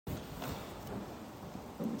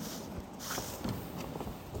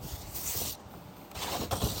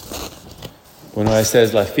Bueno, esta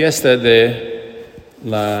es la fiesta de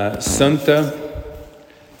la Santa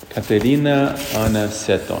Caterina Ann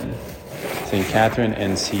Seton, Saint Catherine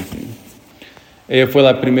Ann Seton. Ella fue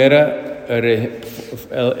la primera,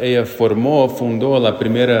 ella fundó la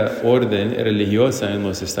primera orden religiosa en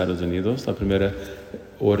los Estados Unidos, la primera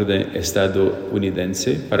orden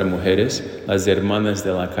estadounidense para mujeres, las Hermanas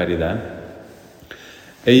de la Caridad.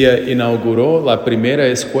 Ella inauguró la primera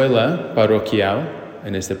escuela parroquial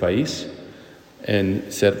en este país. En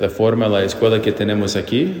cierta forma, la escuela que tenemos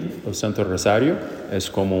aquí, el Santo Rosario, es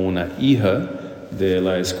como una hija de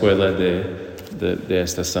la escuela de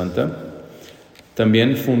esta santa.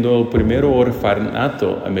 También fundó el primer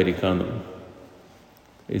orfanato americano.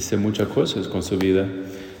 Hizo muchas cosas con su vida.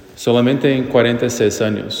 Solamente en 46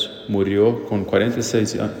 años, murió con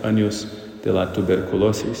 46 años de la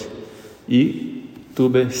tuberculosis. Y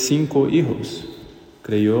tuvo 5 hijos.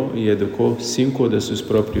 Crió y educó 5 de sus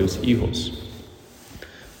propios hijos.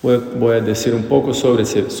 Voy a decir un poco sobre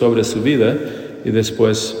su vida y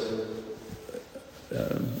después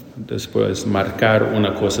marcar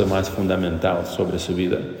una cosa más fundamental sobre su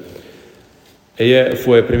vida. Ella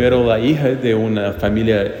fue primero la hija de una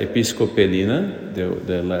familia episcopalina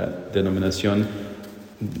de la denominación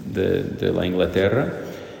de la Inglaterra,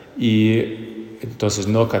 y entonces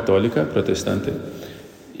no católica, protestante,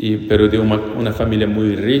 pero de una familia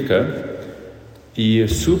muy rica. Y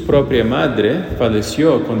su propia madre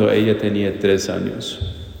falleció cuando ella tenía 3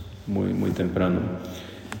 años, muy temprano.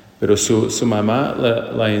 Pero su mamá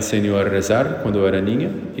la enseñó a rezar cuando era niña,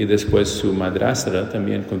 y después su madrastra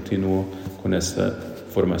también continuó con esta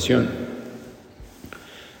formación.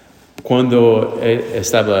 Cuando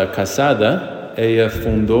estaba casada, ella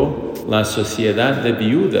fundó la Sociedad de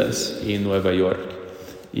Viudas en Nueva York.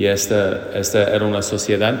 Y esta era una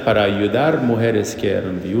sociedad para ayudar mujeres que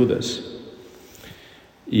eran viudas.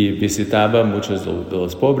 Y visitaba a muchos de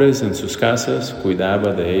los pobres en sus casas,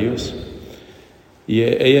 cuidaba de ellos. Y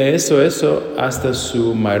ella hizo eso hasta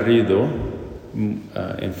su marido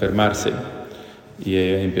enfermarse. Y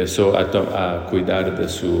ella empezó a cuidar de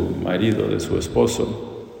su marido, de su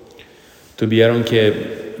esposo. Tuvieron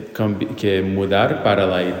que mudar para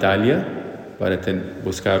la Italia para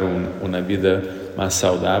buscar una vida más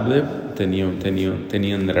saludable.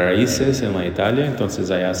 Tenían raíces en la Italia, entonces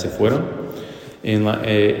allá se fueron. En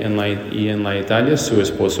la Italia su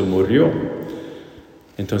esposo murió.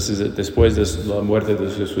 Entonces, después de la muerte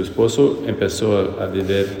de su esposo, empezó a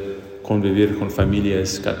convivir con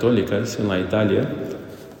familias católicas en la Italia,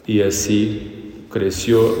 y así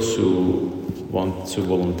creció su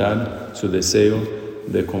voluntad, su deseo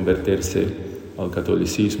de convertirse al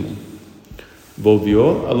catolicismo.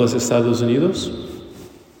 Volvió a los Estados Unidos,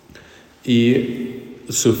 y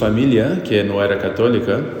su familia, que no era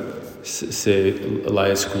católica, se la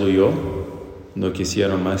excluyó. No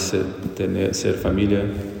quisieron más ser familia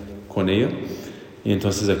con ella. Y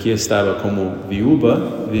entonces aquí estaba como viuda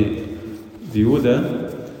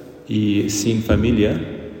y sin familia,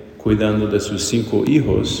 cuidando de sus 5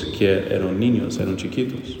 hijos que eran niños, eran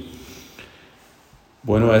chiquitos.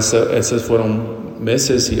 Bueno, esos fueron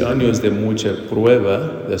meses y años de mucha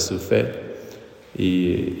prueba de su fe,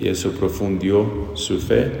 y eso profundió su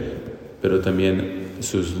fe, pero también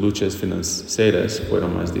sus luchas financieras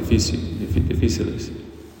fueron más difíciles.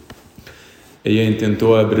 Ella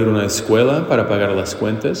intentó abrir una escuela para pagar las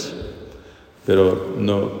cuentas, pero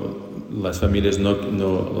las familias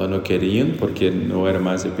no querían, porque no era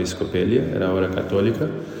más episcopalia, era ahora católica.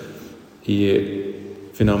 Y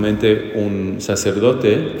finalmente un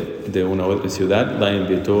sacerdote de una otra ciudad la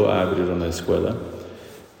invitó a abrir una escuela.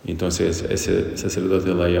 Entonces ese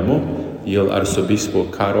sacerdote la llamó, y el arzobispo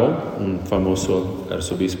Carroll, un famoso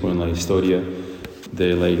arzobispo en la historia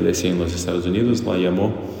de la iglesia en los Estados Unidos, la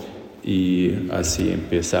llamó, y así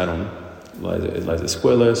empezaron las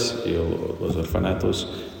escuelas y los orfanatos,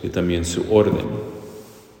 y también su orden.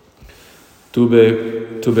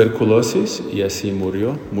 Tuve tuberculosis y así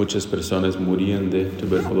murió. Muchas personas morían de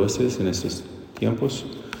tuberculosis en estos tiempos.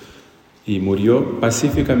 Y murió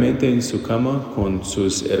pacíficamente en su cama con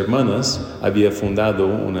sus hermanas. Había fundado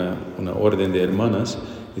una orden de hermanas,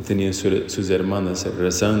 y tenía sus hermanas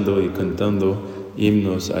rezando y cantando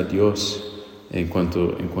himnos a Dios en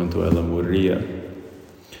cuanto ella moría.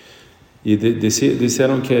 Y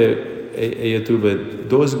dijeron que ella tuvo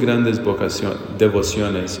 2 grandes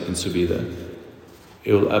devociones en su vida: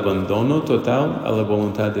 el abandono total a la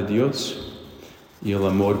voluntad de Dios y el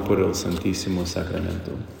amor por el Santísimo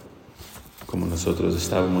Sacramento, como nosotros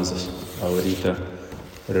estábamos ahorita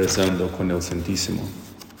rezando con el Santísimo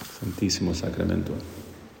Sacramento.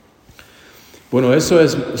 Bueno, eso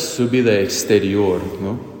es su vida exterior,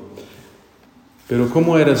 ¿no? Pero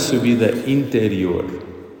 ¿cómo era su vida interior?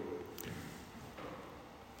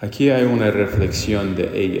 Aquí hay una reflexión de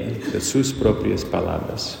ella, de sus propias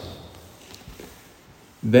palabras.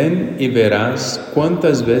 Ven y verás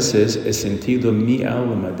cuántas veces he sentido mi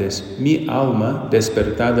alma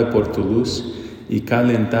despertada por tu luz y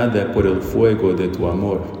calentada por el fuego de tu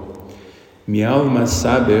amor. Mi alma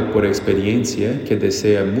sabe por experiencia que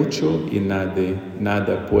desea mucho y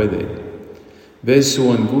nada puede. Ves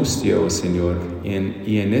su angustia, oh Señor,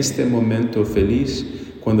 y en este momento feliz,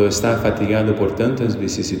 cuando está fatigado por tantas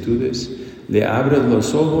vicisitudes, le abres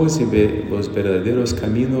los ojos y ve los verdaderos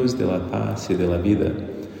caminos de la paz y de la vida.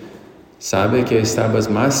 Sabe que estabas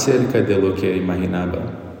más cerca de lo que imaginaba.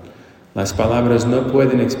 Las palabras no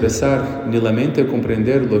pueden expresar ni la mente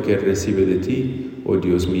comprender lo que recibe de ti, oh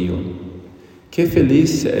Dios mío. Qué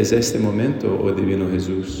feliz es este momento, oh Divino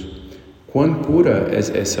Jesús. Cuán pura es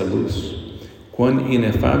esa luz. Cuán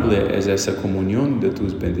inefable es esa comunión de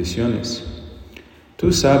tus bendiciones.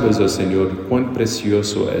 Tú sabes, oh Señor, cuán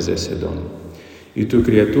precioso es ese don. Y tu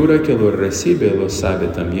criatura que lo recibe lo sabe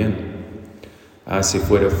también. Si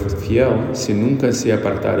fuera fiel, si nunca se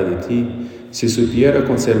apartara de ti, si supiera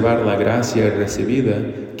conservar la gracia recibida,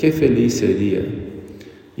 qué feliz sería.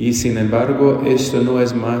 Y sin embargo, esto no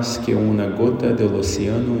es más que una gota del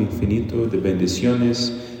océano infinito de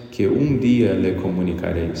bendiciones que un día le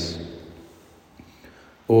comunicaréis.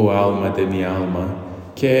 Oh alma de mi alma,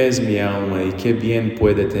 ¿qué es mi alma y qué bien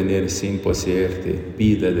puede tener sin poseerte,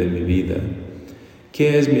 vida de mi vida?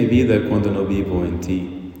 ¿Qué es mi vida cuando no vivo en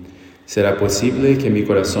ti? ¿Será posible que mi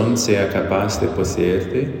corazón sea capaz de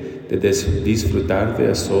poseerte, de disfrutarte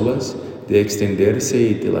a solas, de extenderse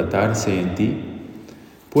y dilatarse en ti?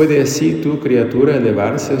 ¿Puede así tu criatura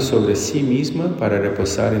elevarse sobre sí misma para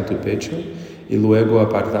reposar en tu pecho y luego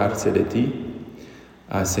apartarse de ti?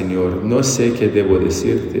 Señor, no sé qué debo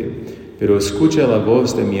decirte, pero escucha la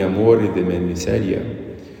voz de mi amor y de mi miseria.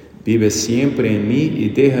 Vive siempre en mí y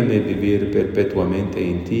déjame vivir perpetuamente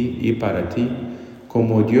en ti y para ti,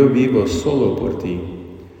 como yo vivo solo por ti.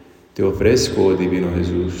 Te ofrezco, oh Divino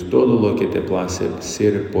Jesús, todo lo que te place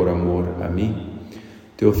ser por amor a mí.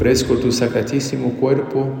 Te ofrezco tu sacratísimo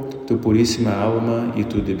cuerpo, tu purísima alma y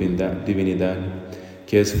tu divinidad,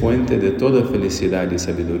 que es fuente de toda felicidad y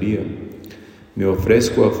sabiduría. Me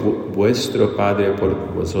ofrezco a vuestro Padre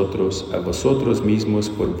por vosotros, a vosotros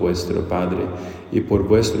mismos por vuestro Padre, y por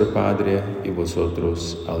vuestro Padre y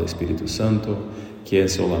vosotros al Espíritu Santo, que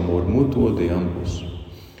es el amor mutuo de ambos.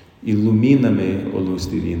 Ilumíname, oh luz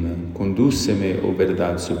divina, condúceme, oh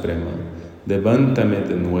verdad suprema, levántame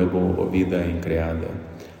de nuevo, oh vida increada.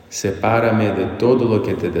 Sepárame de todo lo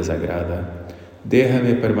que te desagrada.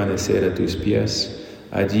 Déjame permanecer a tus pies.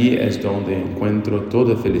 Allí es donde encuentro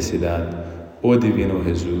toda felicidad. Oh Divino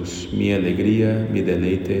Jesús, mi alegría, mi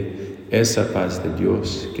deleite, esa paz de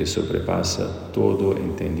Dios que sobrepasa todo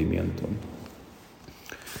entendimiento.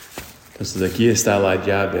 Entonces aquí está la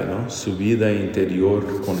llave, ¿no? Su vida interior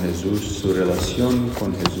con Jesús, su relación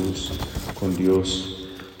con Jesús, con Dios.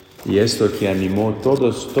 Y esto que animó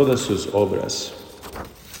todas sus obras.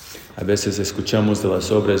 A veces escuchamos de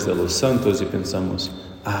las obras de los santos y pensamos,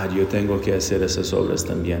 yo tengo que hacer esas obras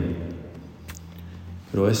también.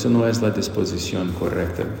 Pero eso no es la disposición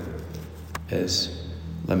correcta.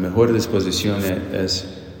 La mejor disposición es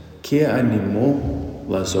 ¿qué animó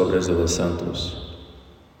las obras de los santos?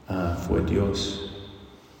 Fue Dios.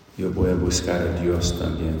 Yo voy a buscar a Dios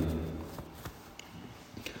también.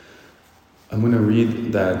 I'm going to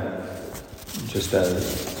read just a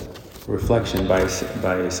reflection by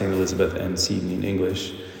St. Elizabeth Ann Seton in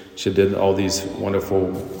English. She did all these wonderful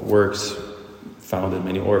works, founded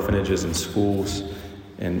many orphanages and schools,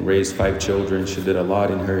 and raised 5 children. She did a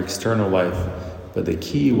lot in her external life, but the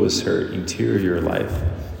key was her interior life,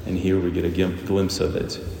 and here we get a glimpse of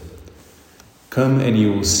it. Come and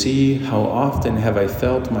you will see how often have I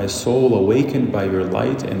felt my soul awakened by your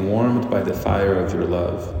light and warmed by the fire of your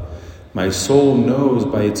love. My soul knows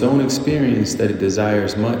by its own experience that it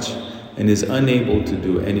desires much and is unable to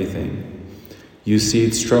do anything. You see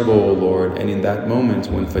its trouble, O Lord, and in that moment,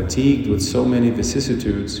 when fatigued with so many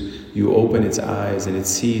vicissitudes, you open its eyes and it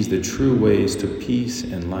sees the true ways to peace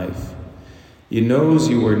and life. It knows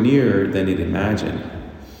you are nearer than it imagined.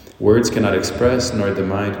 Words cannot express nor the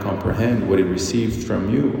mind comprehend what it received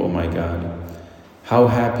from you, O my God. How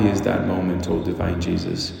happy is that moment, O divine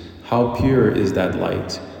Jesus. How pure is that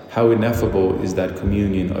light. How ineffable is that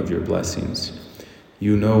communion of your blessings.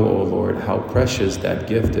 You know, O Lord, how precious that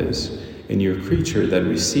gift is, and your creature that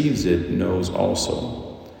receives it knows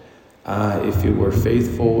also. Ah, if it were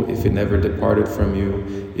faithful, if it never departed from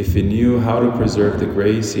you, if it knew how to preserve the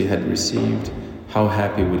grace it had received, how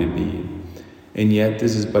happy would it be? And yet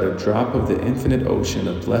this is but a drop of the infinite ocean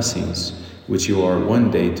of blessings which you are one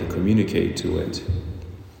day to communicate to it.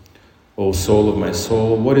 O soul of my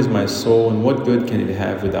soul, what is my soul, and what good can it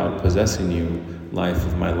have without possessing you, life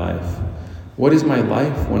of my life? What is my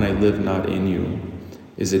life when I live not in you?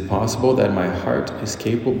 Is it possible that my heart is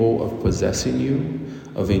capable of possessing you,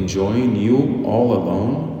 of enjoying you all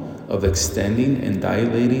alone, of extending and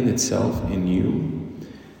dilating itself in you?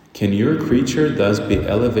 Can your creature thus be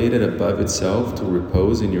elevated above itself to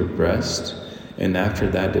repose in your breast, and after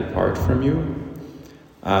that depart from you?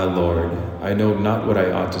 Ah, Lord, I know not what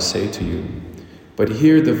I ought to say to you, but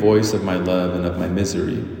hear the voice of my love and of my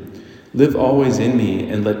misery. Live always in me,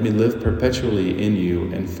 and let me live perpetually in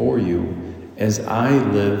you and for you, as I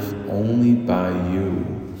live only by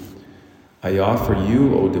you. I offer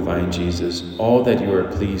you, O divine Jesus, all that you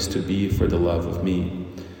are pleased to be for the love of me.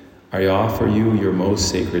 I offer you your most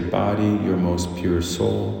sacred body, your most pure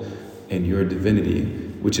soul, and your divinity,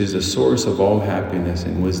 which is the source of all happiness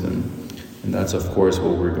and wisdom. And that's, of course,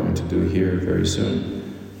 what we're going to do here very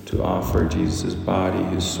soon, to offer Jesus' body,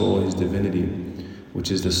 his soul, his divinity, which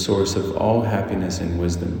is the source of all happiness and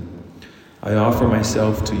wisdom. I offer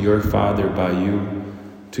myself to your Father by you,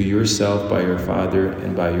 to yourself by your Father,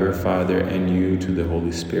 and by your Father and you to the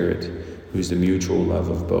Holy Spirit, who is the mutual love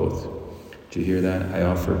of both. Do you hear that? I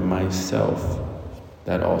offer myself.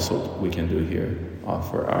 That also we can do here.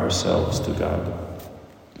 Offer ourselves to God.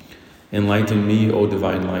 Enlighten me, O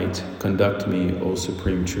divine light. Conduct me, O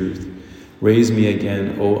supreme truth. Raise me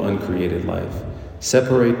again, O uncreated life.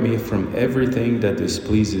 Separate me from everything that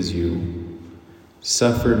displeases you.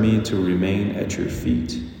 Suffer me to remain at your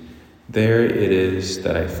feet. There it is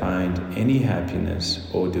that I find any happiness,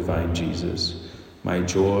 O divine Jesus, my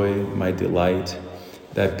joy, my delight,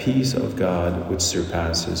 that peace of God which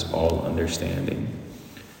surpasses all understanding.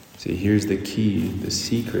 See, here's the key, the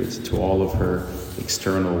secret to all of her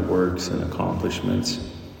external works and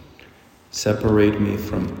accomplishments. Separate me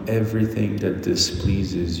from everything that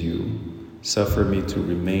displeases you. Suffer me to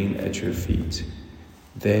remain at your feet.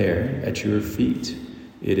 There, at your feet,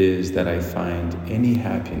 it is that I find any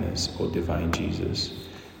happiness, O divine Jesus,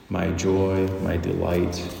 my joy, my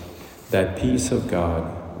delight, that peace of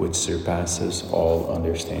God which surpasses all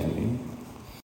understanding.